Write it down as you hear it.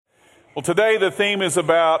Well, today the theme is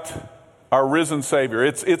about our risen Savior.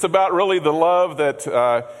 It's about really the love that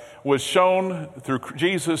was shown through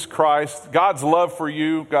Jesus Christ, God's love for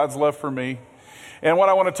you, God's love for me. And what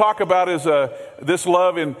I want to talk about is this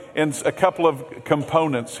love in a couple of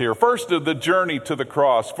components here. First, the journey to the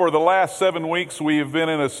cross. For the last 7 weeks, we have been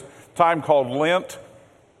in a time called Lent.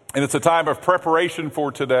 And it's a time of preparation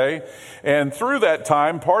for today. And through that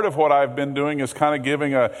time, part of what I've been doing is kind of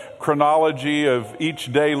giving a chronology of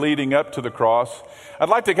each day leading up to the cross. I'd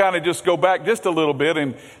like to kind of just go back just a little bit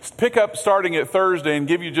and pick up starting at Thursday and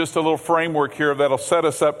give you just a little framework here that'll set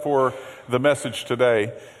us up for the message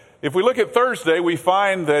today. If we look at Thursday, we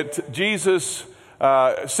find that Jesus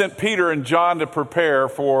sent Peter and John to prepare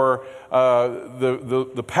for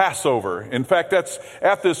the Passover. In fact, that's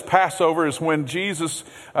at this Passover is when Jesus,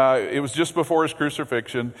 it was just before his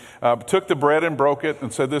crucifixion, took the bread and broke it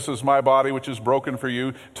and said, "This is my body, which is broken for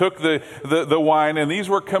you." Took the wine, and these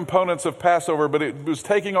were components of Passover, but it was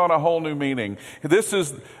taking on a whole new meaning. This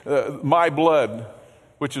is my blood,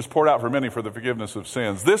 which is poured out for many for the forgiveness of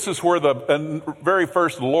sins. This is where the very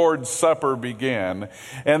first Lord's Supper began.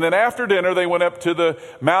 And then after dinner, they went up to the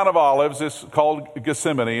Mount of Olives. It's called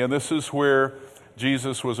Gethsemane, and this is where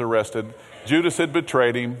Jesus was arrested. Judas had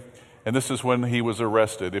betrayed him, and this is when he was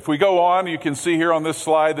arrested. If we go on, you can see here on this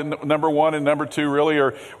slide that number 1 and number 2 really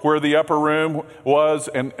are where the upper room was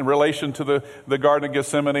in relation to the Garden of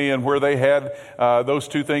Gethsemane, and where they had those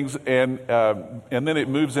two things, and then it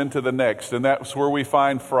moves into the next, and that's where we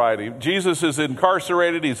find Friday. Jesus is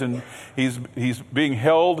incarcerated. He's being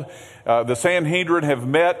held. The Sanhedrin have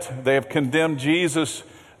met. They have condemned Jesus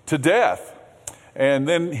to death, and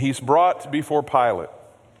then he's brought before Pilate.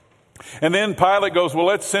 And then Pilate goes, "Well,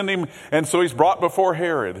 let's send him." And so he's brought before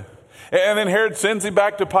Herod. And then Herod sends him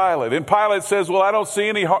back to Pilate. And Pilate says, "Well, I don't see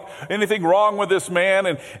anything wrong with this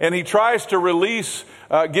man." And he tries to release,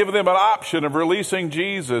 give them an option of releasing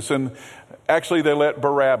Jesus. And actually they let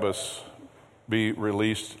Barabbas be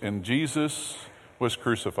released, and Jesus was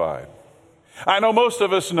crucified. I know most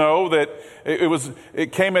of us know that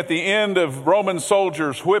it came at the end of Roman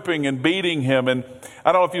soldiers whipping and beating him. And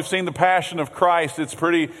I don't know if you've seen The Passion of Christ. It's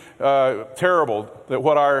pretty terrible that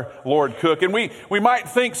what our Lord took. And we might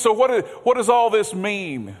think, so what does all this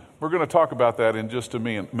mean? We're going to talk about that in just a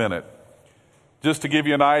minute. Just to give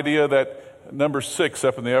you an idea, that number 6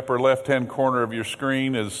 up in the upper left-hand corner of your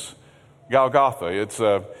screen is Golgotha. It's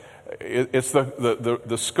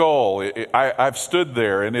the skull. I've stood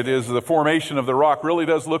there, and it is the formation of the rock. Really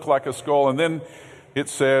does look like a skull. And then it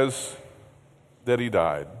says that he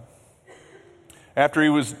died. After he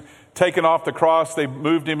was taken off the cross, they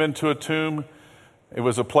moved him into a tomb. It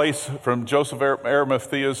was a place from Joseph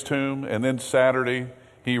Arimathea's tomb. And then Saturday,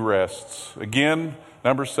 he rests. Again,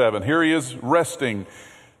 number 7. Here he is resting.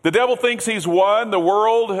 The devil thinks he's won. The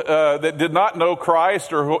world that did not know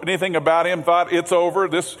Christ or anything about him thought it's over.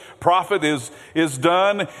 This prophet is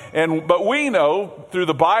done. But we know through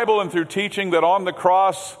the Bible and through teaching that on the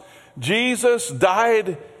cross, Jesus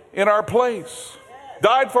died in our place.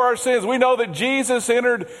 Died for our sins. We know that Jesus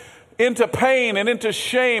entered into pain and into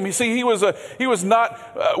shame. You see, he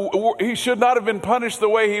should not have been punished the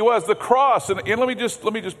way he was. The cross, and let me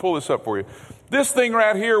just pull this up for you. This thing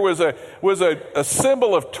right here was a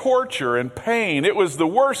symbol of torture and pain. It was the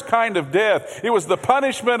worst kind of death. It was the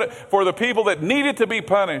punishment for the people that needed to be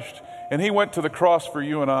punished. And he went to the cross for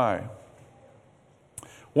you and I.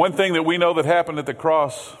 One thing that we know that happened at the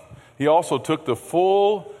cross, he also took the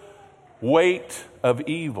full weight of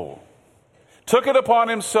evil. Took it upon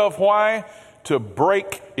himself. Why? To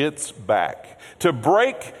break its back. To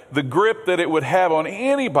break the grip that it would have on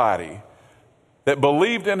anybody that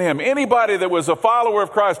believed in him, anybody that was a follower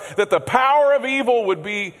of Christ, that the power of evil would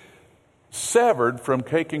be severed from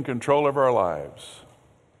taking control of our lives.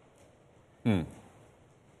 I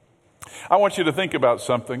want you to think about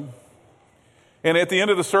something. And at the end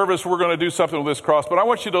of the service, we're going to do something with this cross, but I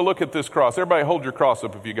want you to look at this cross. Everybody hold your cross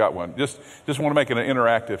up if you got one. Just want to make it an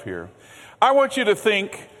interactive here. I want you to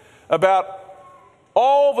think about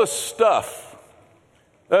all the stuff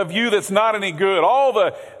of you that's not any good, all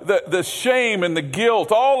the shame and the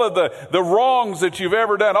guilt, all of the wrongs that you've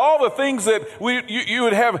ever done, all the things that you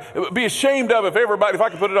would be ashamed of if I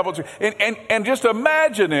could put it up on screen. And just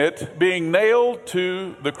imagine it being nailed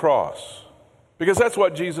to the cross. Because that's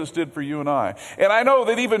what Jesus did for you and I. And I know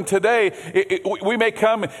that even today, we may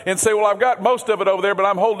come and say, "Well, I've got most of it over there, but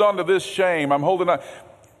I'm holding on to this shame. I'm holding on."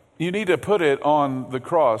 You need to put it on the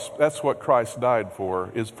cross. That's what Christ died for,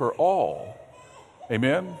 is for all.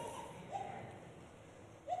 Amen?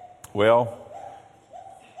 Well,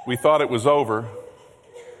 we thought it was over,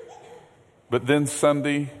 but then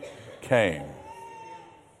Sunday came.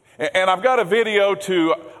 And I've got a video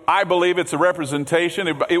I believe it's a representation.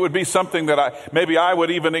 It would be something that maybe I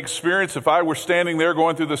would even experience if I were standing there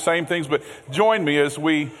going through the same things. But join me as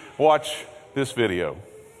we watch this video.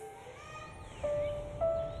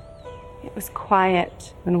 It was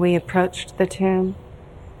quiet when we approached the tomb.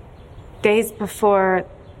 Days before,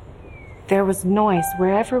 there was noise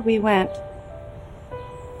wherever we went.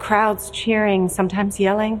 Crowds cheering, sometimes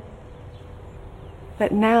yelling.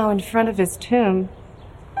 But now, in front of his tomb,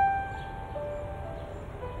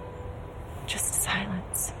 just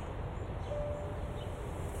silence.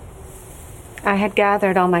 I had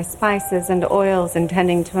gathered all my spices and oils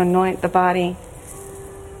intending to anoint the body.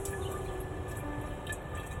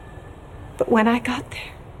 But when I got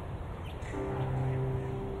there,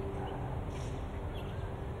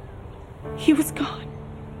 he was gone.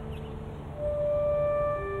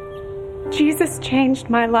 Jesus changed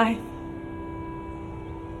my life.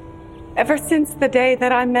 Ever since the day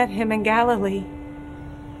that I met him in Galilee,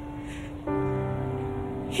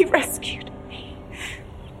 he rescued me.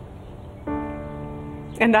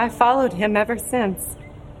 And I followed him ever since,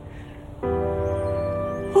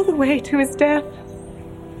 all the way to his death.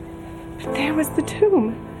 But there was the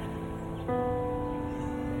tomb,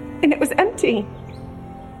 and it was empty.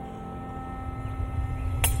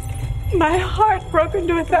 My heart broke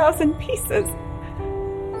into 1,000 pieces.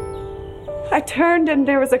 I turned and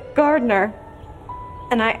there was a gardener,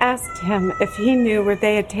 and I asked him if he knew where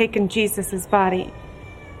they had taken Jesus' body.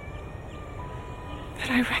 But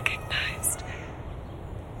I recognized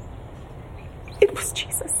it was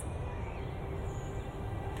Jesus.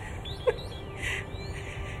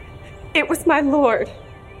 It was my Lord.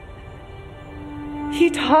 He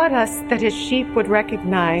taught us that his sheep would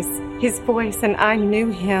recognize his voice, and I knew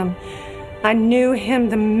him. I knew him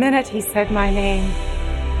the minute he said my name.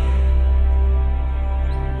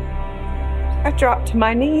 I dropped to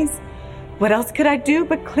my knees. What else could I do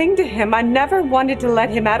but cling to him? I never wanted to let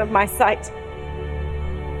him out of my sight.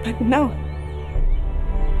 But no,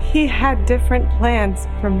 he had different plans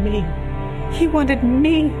for me. He wanted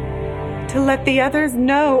me to let the others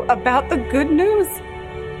know about the good news.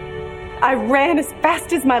 I ran as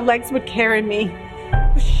fast as my legs would carry me,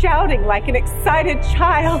 shouting like an excited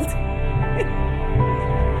child.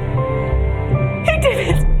 He did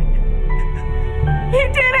it! He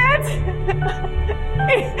did it!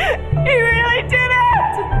 He really did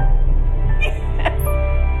it! Yes.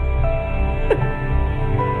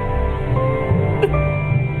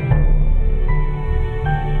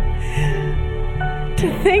 To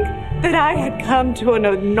think that I had come to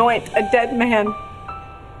anoint a dead man,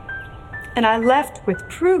 and I left with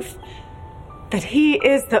proof that he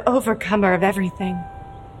is the overcomer of everything.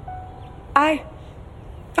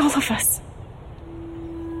 All of us,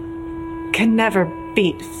 can never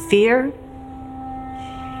beat fear,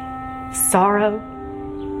 sorrow,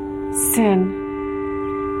 sin,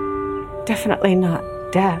 definitely not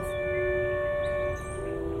death.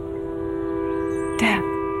 Death.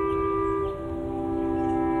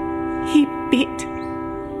 He beat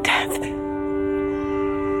death.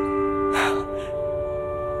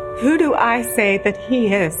 Who do I say that he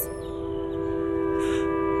is?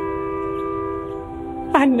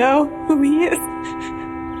 I know who he is.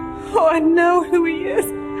 Oh, I know who he is.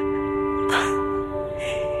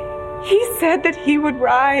 He said that he would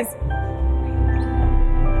rise.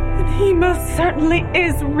 And he most certainly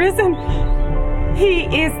is risen. He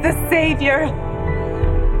is the Savior.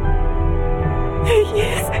 He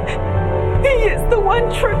is the one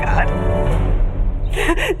true God.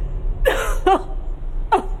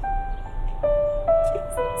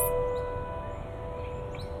 Jesus.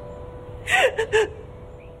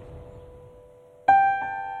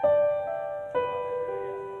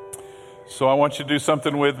 So I want you to do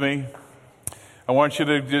something with me. I want you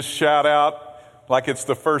to just shout out like it's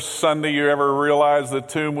the first Sunday you ever realized the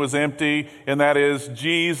tomb was empty, and that is,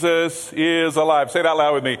 Jesus is alive. Say it out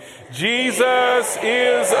loud with me. Jesus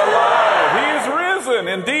is alive. He is risen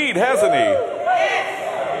indeed, hasn't he?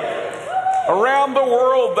 Around the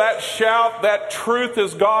world, that shout, that truth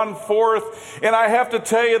has gone forth. And I have to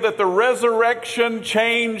tell you that the resurrection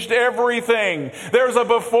changed everything. There's a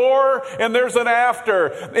before and there's an after.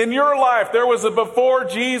 In your life, there was a before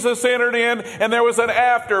Jesus entered in, and there was an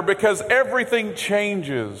after, because everything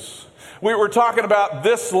changes. We were talking about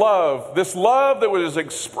this love that was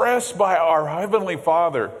expressed by our Heavenly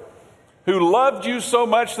Father, who loved you so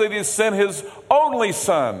much that he sent his only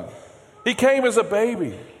Son. He came as a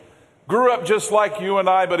baby. Grew up just like you and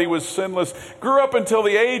I, but he was sinless. Grew up until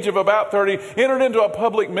the age of about 30, entered into a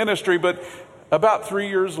public ministry, but about 3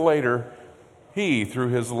 years later, he, through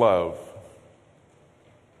his love,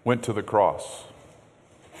 went to the cross.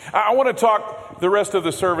 I want to talk the rest of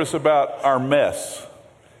the service about our mess.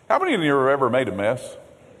 How many of you have ever made a mess?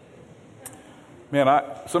 Man,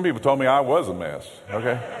 some people told me I was a mess,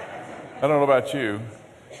 okay? I don't know about you.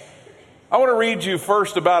 I want to read you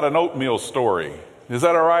first about an oatmeal story. Is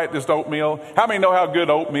that all right, just oatmeal? How many know how good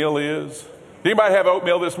oatmeal is? Anybody have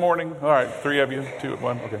oatmeal this morning? All right, 3 of you, 2 at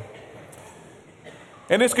 1, okay.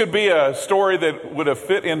 And this could be a story that would have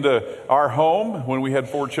fit into our home when we had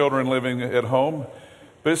 4 children living at home.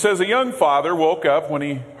 But it says a young father woke up when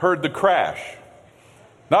he heard the crash.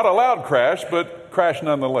 Not a loud crash, but crash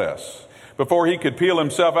nonetheless. Before he could peel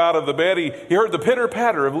himself out of the bed, he heard the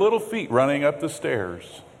pitter-patter of little feet running up the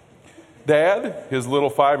stairs. "Dad," his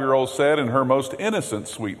little 5-year-old said in her most innocent,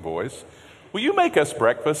 sweet voice, "will you make us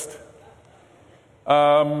breakfast?"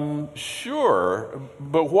 Sure,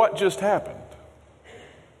 but what just happened?"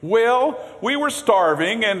 "Well, we were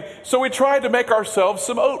starving, and so we tried to make ourselves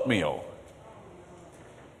some oatmeal."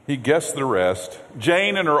 He guessed the rest.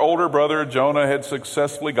 Jane and her older brother Jonah had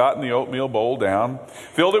successfully gotten the oatmeal bowl down,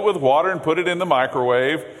 filled it with water, and put it in the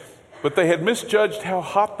microwave, but they had misjudged how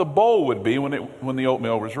hot the bowl would be when the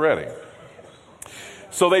oatmeal was ready.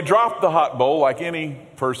 So they dropped the hot bowl like any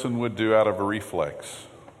person would do out of a reflex.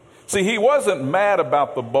 See, he wasn't mad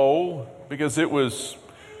about the bowl because it was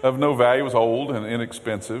of no value, it was old and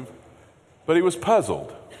inexpensive, but he was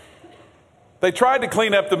puzzled. They tried to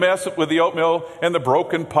clean up the mess with the oatmeal and the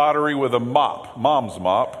broken pottery with a mop, Mom's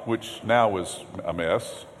mop, which now was a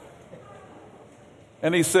mess.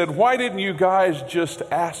 And he said, "Why didn't you guys just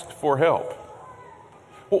ask for help?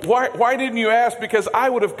 Why didn't you ask? Because I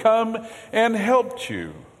would have come and helped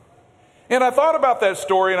you." And I thought about that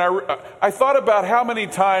story, and I thought about how many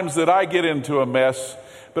times that I get into a mess,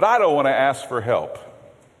 but I don't want to ask for help.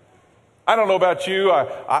 I don't know about you.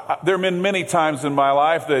 There have been many times in my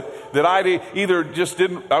life that I either just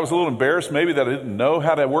I was a little embarrassed, maybe that I didn't know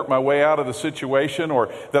how to work my way out of the situation, or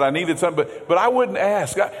that I needed something, but I wouldn't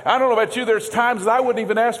ask. I don't know about you. There's times that I wouldn't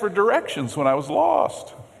even ask for directions when I was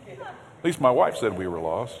lost. At least my wife said we were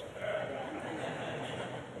lost.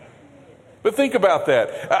 But think about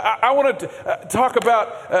that. I want to talk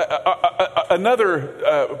about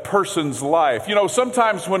another person's life. You know,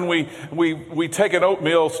 sometimes when we take an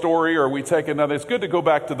oatmeal story or we take another, it's good to go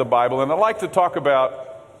back to the Bible. And I'd like to talk about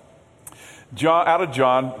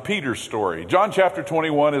John, Peter's story. John chapter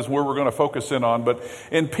 21 is where we're going to focus in on. But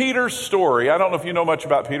in Peter's story, I don't know if you know much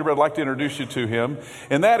about Peter, but I'd like to introduce you to him.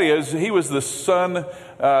 And that is, he was the son,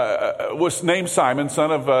 was named Simon,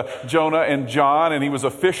 son of Jonah and John. And he was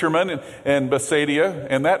a fisherman in Bethsaida.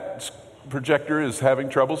 And that projector is having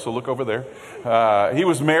trouble, so look over there. He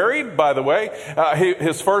was married, by the way.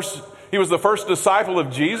 He was the first disciple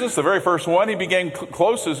of Jesus, the very first one. He became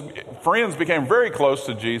close. His friends became very close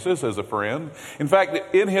to Jesus as a friend. In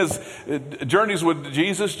fact, in his journeys with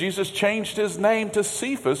Jesus, Jesus changed his name to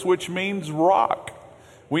Cephas, which means rock.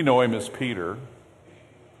 We know him as Peter.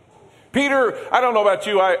 Peter, I don't know about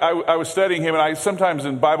you, I was studying him, and sometimes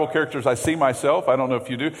in Bible characters I see myself. I don't know if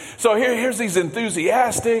you do. So here's he's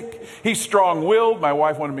enthusiastic. He's strong-willed. My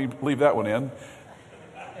wife wanted me to leave that one in.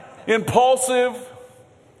 Impulsive.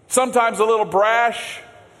 Sometimes a little brash.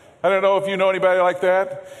 I don't know if you know anybody like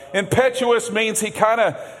that. Impetuous means it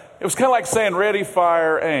was kind of like saying ready,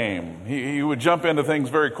 fire, aim. He would jump into things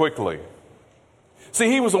very quickly.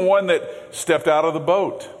 See, he was the one that stepped out of the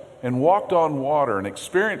boat and walked on water and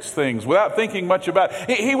experienced things without thinking much about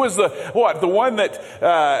it. He was the one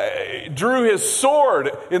that drew his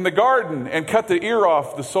sword in the garden and cut the ear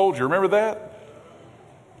off the soldier. Remember that?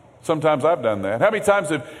 Sometimes I've done that. How many times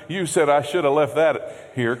have you said, "I should have left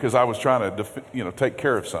that here because I was trying to take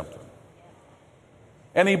care of something"?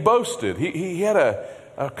 And he boasted. He had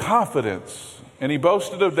a confidence, and he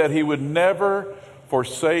boasted of that he would never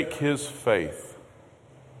forsake his faith,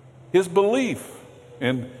 his belief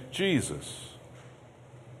in Jesus.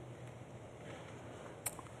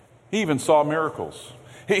 He even saw miracles.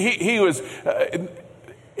 He was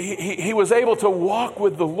able to walk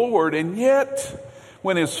with the Lord, and yet,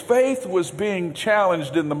 when his faith was being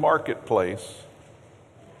challenged in the marketplace,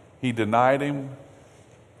 he denied him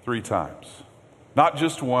 3 times. Not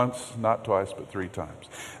just once, not twice, but 3 times.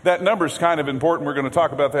 That number is kind of important. We're going to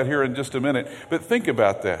talk about that here in just a minute. But think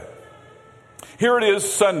about that. Here it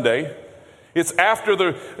is, Sunday. It's after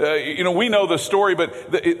we know the story,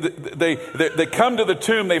 but they come to the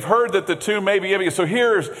tomb. They've heard that the tomb may be empty. So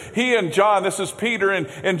here's he and John. This is Peter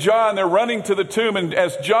and John. They're running to the tomb. And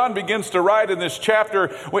as John begins to write in this chapter,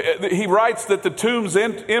 he writes that the tomb's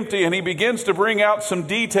empty, and he begins to bring out some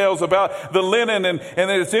details about the linen and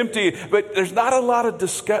that it's empty. But there's not a lot of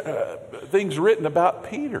things written about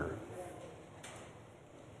Peter.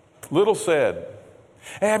 Little said.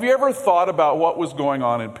 And have you ever thought about what was going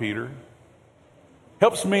on in Peter?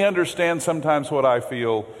 Helps me understand sometimes what I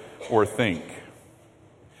feel or think.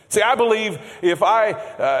 See, I believe if I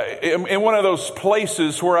am in one of those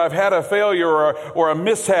places where I've had a failure or a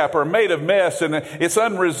mishap or made a mess and it's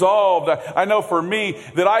unresolved, I know for me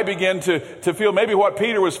that I begin to feel maybe what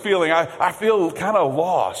Peter was feeling. I feel kind of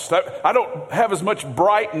lost. I don't have as much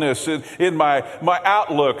brightness in my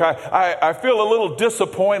outlook. I feel a little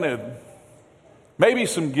disappointed. Maybe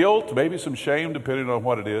some guilt, maybe some shame, depending on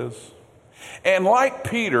what it is. And like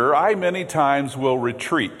Peter, I many times will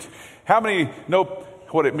retreat. How many know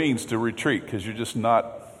what it means to retreat? Because you're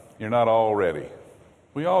not all ready.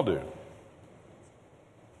 We all do. In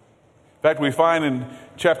fact, we find in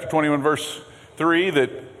chapter 21, verse 3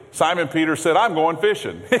 that Simon Peter said, I'm going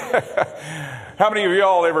fishing. How many of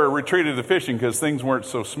y'all ever retreated to fishing because things weren't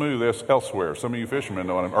so smooth elsewhere? Some of you fishermen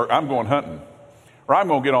know what or I'm going hunting. Or I'm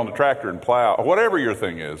going to get on the tractor and plow. Or whatever your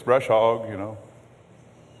thing is. Brush hog, you know.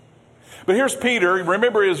 But here's Peter.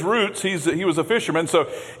 Remember his roots. He was a fisherman. So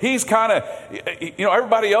he's kind of,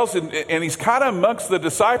 everybody else, and he's kind of amongst the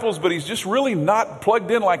disciples, but he's just really not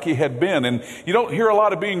plugged in like he had been. And you don't hear a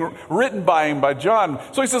lot of being written by him, by John.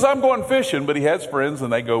 So he says, I'm going fishing, but he has friends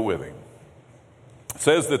and they go with him. It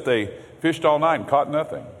says that they fished all night and caught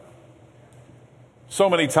nothing.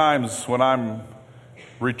 So many times when I'm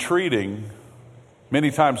retreating,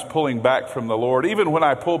 many times pulling back from the Lord, even when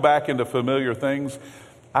I pull back into familiar things,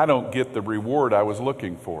 I don't get the reward I was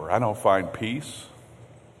looking for. I don't find peace.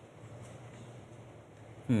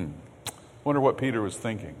 Wonder what Peter was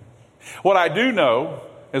thinking. What I do know,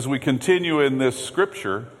 as we continue in this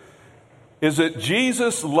scripture, is that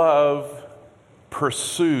Jesus' love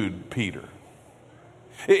pursued Peter.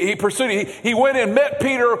 He pursued. He went and met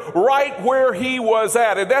Peter right where he was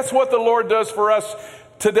at. And that's what the Lord does for us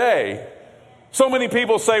today. So many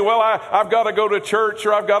people say, well, I've got to go to church,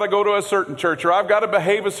 or I've got to go to a certain church, or I've got to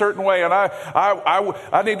behave a certain way, and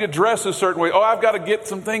I need to dress a certain way. Oh, I've got to get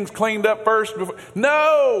some things cleaned up first.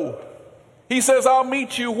 No! He says, I'll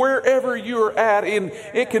meet you wherever you're at. And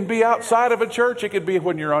it can be outside of a church. It could be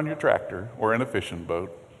when you're on your tractor or in a fishing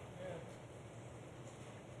boat.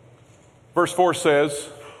 Verse 4 says,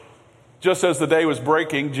 just as the day was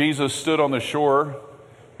breaking, Jesus stood on the shore,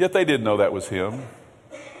 yet they didn't know that was him.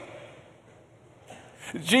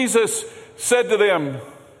 Jesus said to them,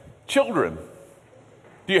 children,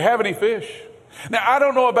 do you have any fish? Now, I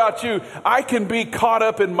don't know about you. I can be caught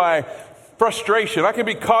up in my frustration. I can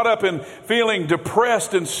be caught up in feeling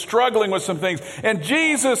depressed and struggling with some things. And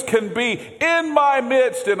Jesus can be in my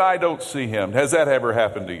midst and I don't see him. Has that ever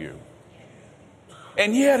happened to you?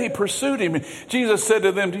 And yet he pursued him. Jesus said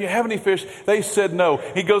to them, do you have any fish? They said no.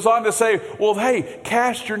 He goes on to say, well, hey,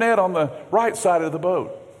 cast your net on the right side of the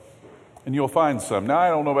boat and you'll find some. Now, I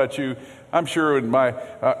don't know about you. I'm sure in my,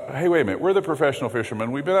 hey, wait a minute. We're the professional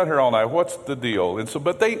fishermen. We've been out here all night. What's the deal? And so,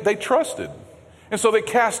 but they trusted. And so they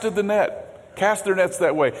casted the net, cast their nets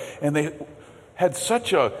that way. And they had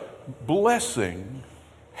such a blessing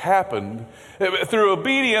happened through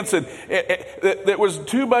obedience, and that was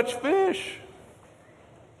too much fish.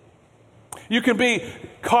 You can be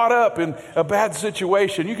caught up in a bad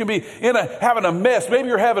situation. You can be having a mess. Maybe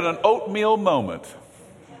you're having an oatmeal moment.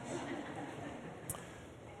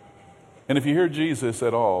 And if you hear Jesus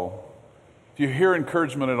at all, if you hear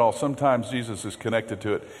encouragement at all, sometimes Jesus is connected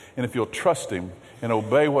to it. And if you'll trust him and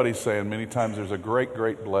obey what he's saying, many times there's a great,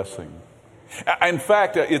 great blessing. In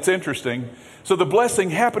fact, it's interesting. So the blessing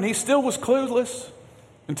happened. He still was clueless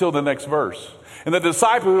until the next verse. And the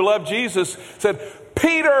disciple who loved Jesus said,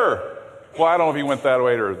 Peter! Well, I don't know if he went that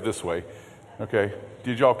way or this way. Okay.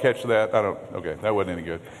 Did y'all catch that? Okay, that wasn't any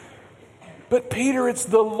good. But Peter, it's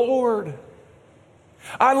the Lord.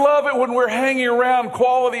 I love it when we're hanging around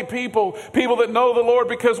quality people that know the Lord,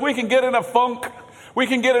 because we can get in a funk. We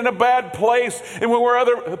can get in a bad place. And when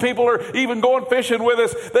other people are even going fishing with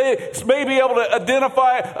us, they may be able to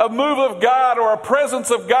identify a move of God or a presence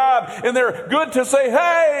of God. And they're good to say,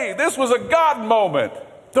 hey, this was a God moment.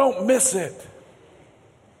 Don't miss it.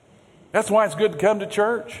 That's why it's good to come to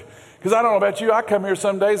church. Because I don't know about you, I come here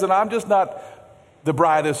some days and I'm just not the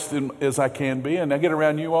brightest as I can be. And I get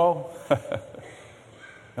around you all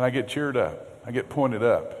and I get cheered up. I get pointed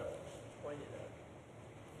up.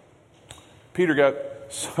 Peter got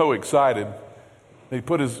so excited. He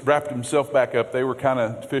wrapped himself back up. They were kind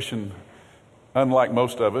of fishing unlike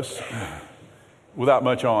most of us, without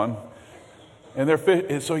much on. And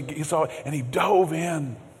so he saw it, and he dove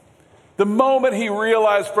in. The moment he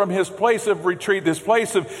realized from his place of retreat, this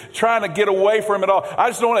place of trying to get away from it all, I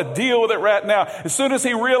just don't want to deal with it right now. As soon as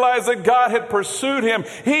he realized that God had pursued him,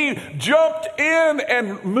 he jumped in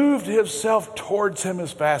and moved himself towards him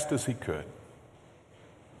as fast as he could.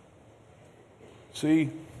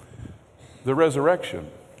 See, the resurrection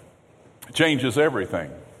changes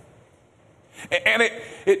everything. And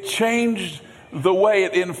it changed the way,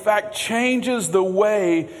 it in fact changes the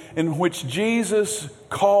way in which Jesus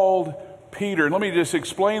called Peter. And let me just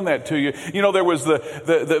explain that to you. You know, there was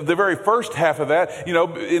the very first half of that, you know,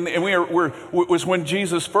 and was when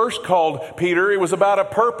Jesus first called Peter. It was about a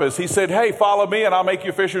purpose. He said, hey, follow me and I'll make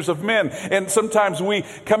you fishers of men. And sometimes we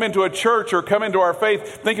come into a church or come into our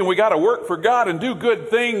faith thinking we got to work for God and do good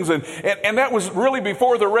things. And that was really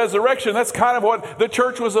before the resurrection. That's kind of what the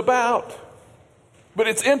church was about. But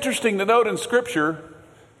it's interesting to note in Scripture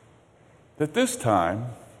that this time,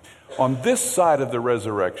 on this side of the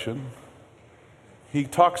resurrection, he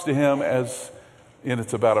talks to him and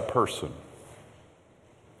it's about a person.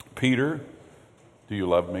 Peter, do you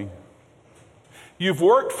love me? You've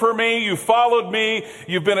worked for me, you followed me,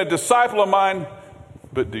 you've been a disciple of mine,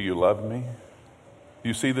 but do you love me? Do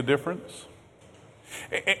you see the difference?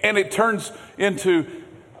 And it turns into,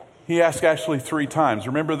 he asked actually 3 times.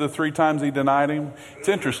 Remember the 3 times he denied him? It's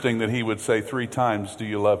interesting that he would say 3 times, do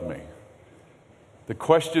you love me? The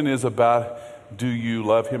question is about, do you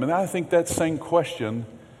love him? And I think that same question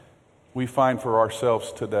we find for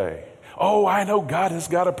ourselves today. Oh, I know God has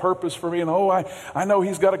got a purpose for me. And oh, I know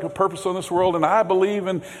he's got a purpose on this world. And I believe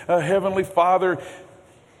in a heavenly Father.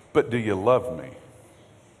 But do you love me?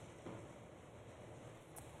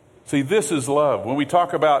 See, this is love. When we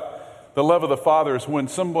talk about the love of the Father, is when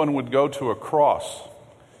someone would go to a cross,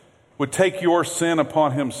 would take your sin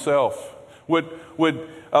upon himself, would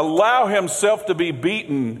allow himself to be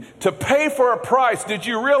beaten, to pay for a price. Did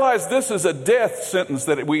you realize this is a death sentence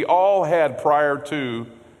that we all had prior to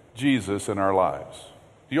Jesus in our lives?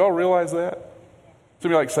 Do you all realize that? It's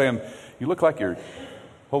like saying, you look like you're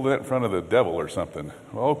holding that in front of the devil or something.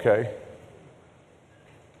 Well, okay.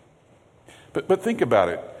 But think about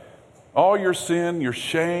it. All your sin, your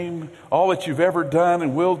shame, all that you've ever done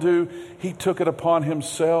and will do, he took it upon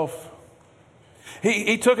himself.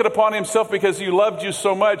 He took it upon himself because he loved you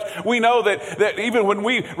so much. We know that even when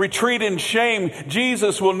we retreat in shame,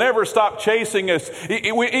 Jesus will never stop chasing us.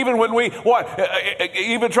 Even when we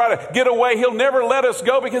even try to get away, he'll never let us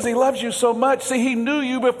go because he loves you so much. See, he knew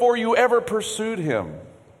you before you ever pursued him,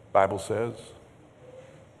 the Bible says.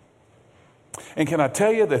 And can I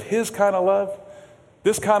tell you that this kind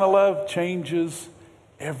of love changes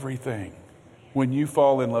everything when you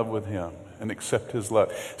fall in love with him and accept his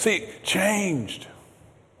love. See, changed.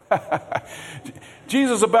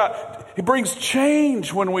 Jesus he brings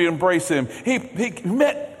change when we embrace him. He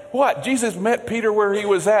met what? Jesus met Peter where he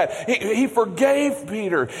was at. He forgave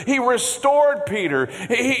Peter. He restored Peter.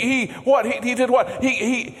 He did what?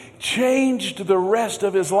 He changed the rest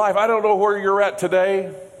of his life. I don't know where you're at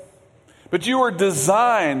today, but you were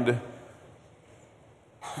designed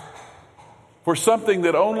for something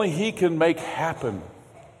that only he can make happen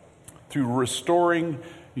through restoring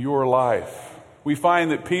your life. We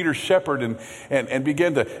find that Peter shepherded and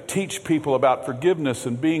began to teach people about forgiveness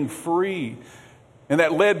and being free. And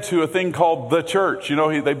that led to a thing called the church. You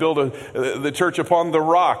know, they built the church upon the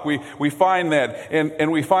rock. We find that.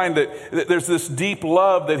 And we find that there's this deep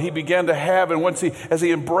love that he began to have. And as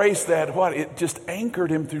he embraced that, it just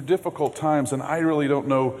anchored him through difficult times. And I really don't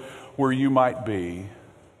know where you might be.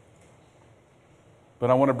 But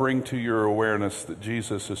I want to bring to your awareness that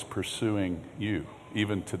Jesus is pursuing you,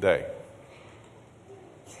 even today.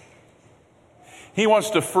 He wants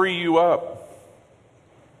to free you up.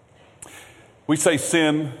 We say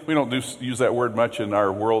sin. We don't use that word much in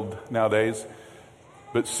our world nowadays.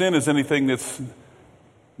 But sin is anything that's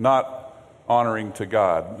not honoring to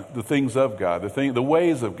God, the things of God, the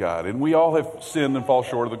ways of God. And we all have sinned and fall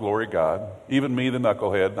short of the glory of God. Even me, the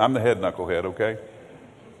knucklehead. I'm the head knucklehead, okay?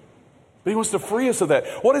 But he wants to free us of that.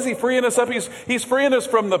 What is he freeing us up? He's freeing us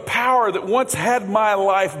from the power that once had my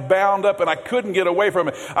life bound up and I couldn't get away from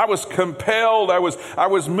it. I was compelled. I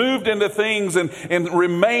was moved into things and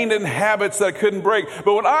remained in habits that I couldn't break.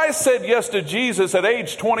 But when I said yes to Jesus at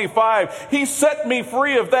age 25, he set me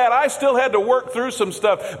free of that. I still had to work through some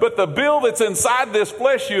stuff. But the bill that's inside this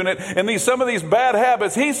flesh unit and some of these bad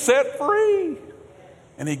habits, he set free.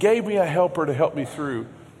 And he gave me a helper to help me through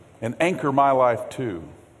and anchor my life too.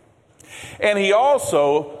 And he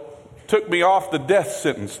also took me off the death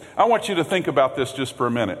sentence. I want you to think about this just for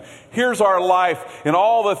a minute. Here's our life and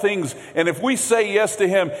all the things, and if we say yes to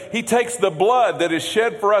him, he takes the blood that is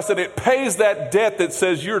shed for us and it pays that debt that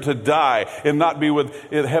says you're to die and not be with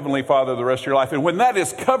the Heavenly Father the rest of your life. And when that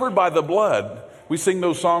is covered by the blood, we sing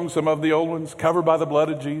those songs, some of the old ones, covered by the blood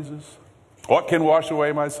of Jesus. What can wash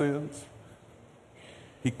away my sins?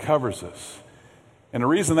 He covers us. And the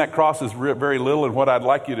reason that cross is very little, and what I'd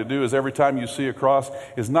like you to do is every time you see a cross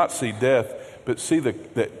is not see death, but see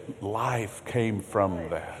that life came from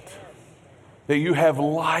that. That you have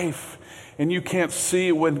life, and you can't see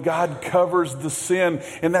it when God covers the sin,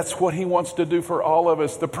 and that's what he wants to do for all of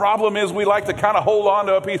us. The problem is we like to kind of hold on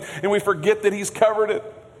to a piece, and we forget that he's covered it.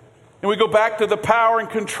 And we go back to the power and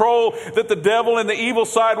control that the devil and the evil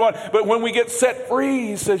side want. But when we get set free,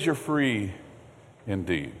 he says you're free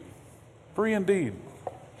indeed. Free indeed.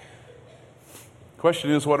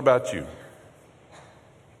 Question is, what about you?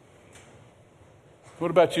 What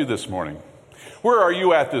about you this morning? Where are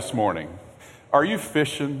you at this morning? Are you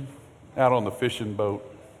fishing out on the fishing boat?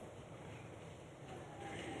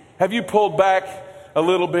 Have you pulled back a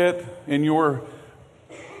little bit in your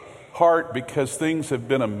heart because things have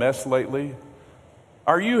been a mess lately?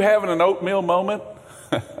 Are you having an oatmeal moment?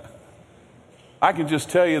 I can just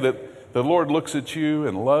tell you that the Lord looks at you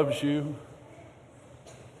and loves you.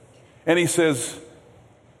 And he says,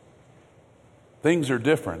 things are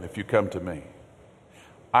different if you come to me.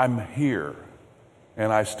 I'm here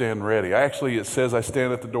and I stand ready. Actually, it says I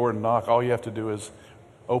stand at the door and knock. All you have to do is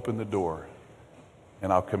open the door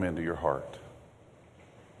and I'll come into your heart.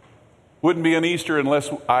 Wouldn't be an Easter unless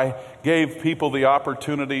I gave people the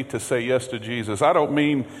opportunity to say yes to Jesus. I don't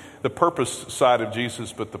mean the purpose side of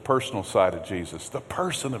Jesus, but the personal side of Jesus, the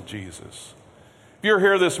person of Jesus. If you're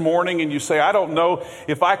here this morning and you say, I don't know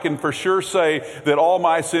if I can for sure say that all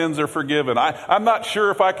my sins are forgiven. I'm not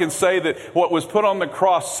sure if I can say that what was put on the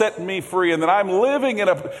cross set me free and that I'm living in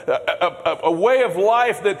a way of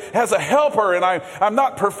life that has a helper and I'm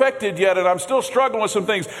not perfected yet and I'm still struggling with some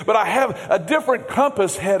things, but I have a different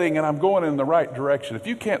compass heading and I'm going in the right direction. If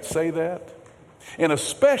you can't say that, and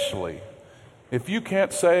especially if you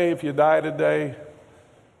can't say if you die today,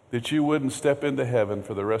 that you wouldn't step into heaven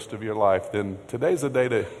for the rest of your life, then today's the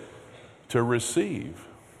day to receive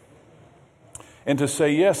and to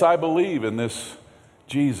say, yes, I believe in this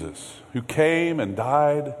Jesus who came and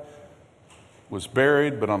died, was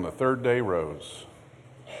buried, but on the third day rose.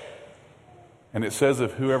 And it says,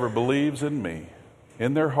 if whoever believes in me,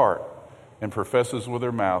 in their heart, and professes with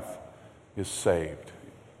their mouth, is saved,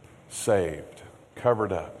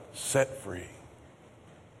 covered up, set free.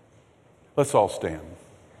 Let's all stand.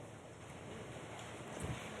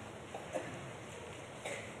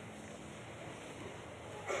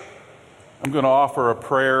 I'm going to offer a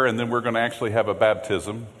prayer, and then we're going to actually have a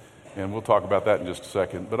baptism, and we'll talk about that in just a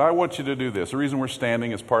second. But I want you to do this. The reason we're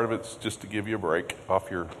standing is part of it's just to give you a break off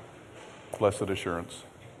your blessed assurance.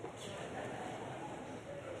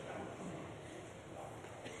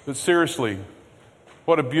 But seriously,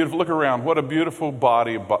 look around, what a beautiful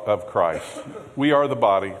body of Christ. We are the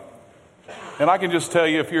body. And I can just tell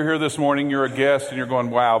you, if you're here this morning, you're a guest, and you're going,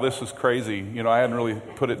 wow, this is crazy. You know, I hadn't really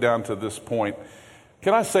put it down to this point.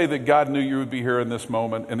 Can I say that God knew you would be here in this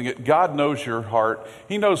moment, and God knows your heart.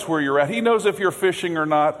 He knows where you're at. He knows if you're fishing or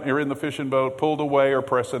not, you're in the fishing boat, pulled away or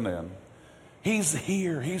pressing in. He's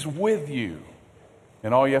here. He's with you.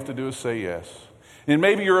 And all you have to do is say yes. And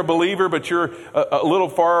maybe you're a believer, but you're a little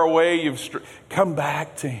far away. Come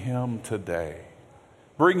back to him today.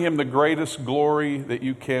 Bring him the greatest glory that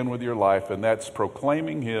you can with your life, and that's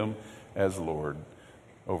proclaiming him as Lord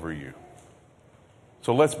over you.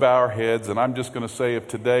 So let's bow our heads, and I'm just going to say, if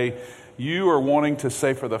today you are wanting to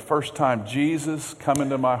say for the first time, Jesus, come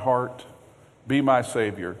into my heart, be my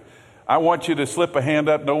Savior, I want you to slip a hand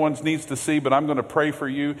up. No one needs to see, but I'm going to pray for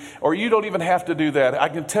you. Or you don't even have to do that. I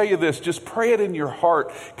can tell you this, just pray it in your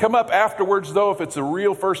heart. Come up afterwards, though, if it's a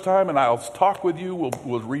real first time, and I'll talk with you.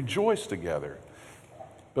 We'll rejoice together.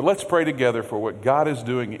 But let's pray together for what God is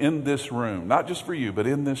doing in this room, not just for you, but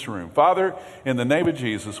in this room. Father, in the name of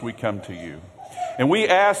Jesus, we come to you. And we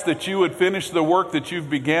ask that you would finish the work that you've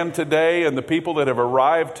began today and the people that have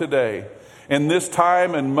arrived today in this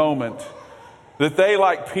time and moment, that they,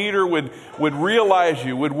 like Peter, would realize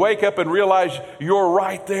you, would wake up and realize you're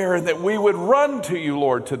right there, and that we would run to you,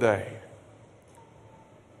 Lord, today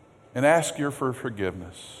and ask you for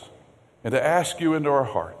forgiveness and to ask you into our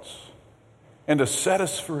hearts and to set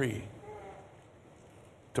us free,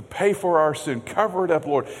 to pay for our sin. Cover it up,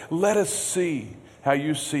 Lord. Let us see how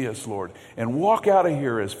you see us, Lord, and walk out of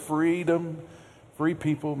here as free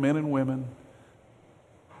people, men and women,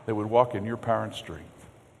 that would walk in your power and strength.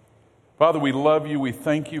 Father, we love you. We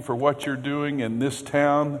thank you for what you're doing in this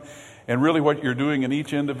town and really what you're doing in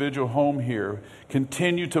each individual home here.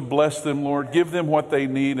 Continue to bless them, Lord. Give them what they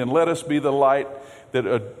need, and let us be the light that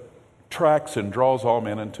attracts and draws all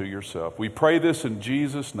men unto yourself. We pray this in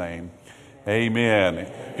Jesus' name. Amen.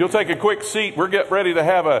 If you'll take a quick seat, we're getting ready to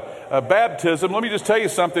have a baptism. Let me just tell you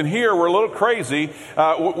something here. We're a little crazy.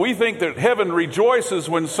 We think that heaven rejoices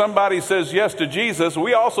when somebody says yes to Jesus.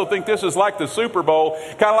 We also think this is like the Super Bowl,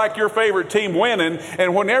 kind of like your favorite team winning.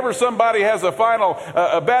 And whenever somebody has a final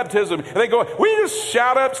baptism, they go, we just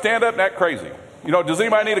shout up, stand up, and act crazy. You know, does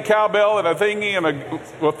anybody need a cowbell and a thingy and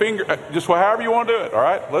a finger? Just however you want to do it, all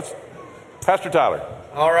right? Pastor Tyler.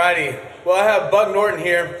 All righty. Well, I have Buck Norton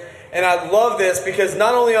here. And I love this because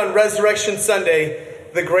not only on Resurrection Sunday,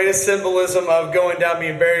 the greatest symbolism of going down,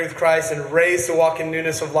 being buried with Christ, and raised to walk in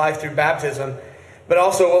newness of life through baptism, but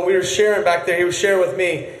also what we were sharing back there, he was sharing with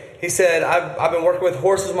me. He said, I've been working with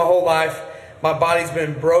horses my whole life. My body's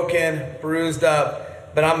been broken, bruised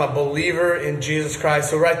up, but I'm a believer in Jesus Christ.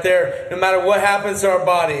 So right there, no matter what happens to our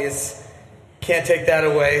bodies, can't take that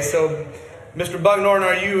away. So, Mr. Buck Norton,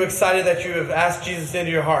 are you excited that you have asked Jesus into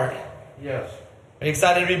your heart? Yes. Are you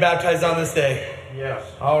excited to be baptized on this day? Yes.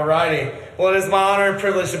 All righty. Well, it is my honor and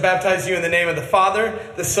privilege to baptize you in the name of the Father,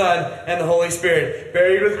 the Son, and the Holy Spirit.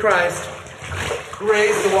 Buried with Christ,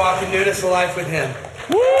 raised to walk in newness of life with Him.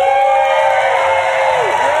 Woo! All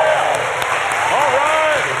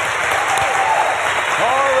right.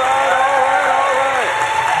 All right.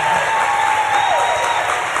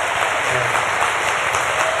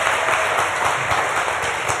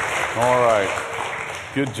 All right.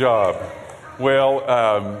 Good job.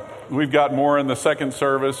 Well, we've got more in the second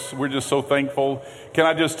service. We're just so thankful. Can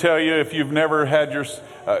I just tell you, if you've never had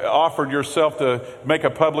offered yourself to make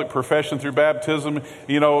a public profession through baptism,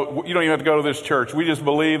 you don't even have to go to this church. We just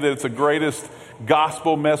believe that it's the greatest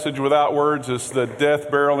gospel message without words. It's the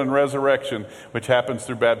death, burial, and resurrection, which happens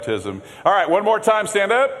through baptism. All right, one more time,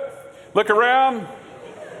 stand up. Look around.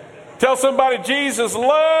 Tell somebody Jesus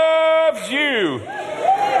loves you.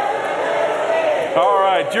 All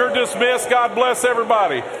right, you're dismissed. God bless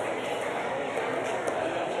everybody.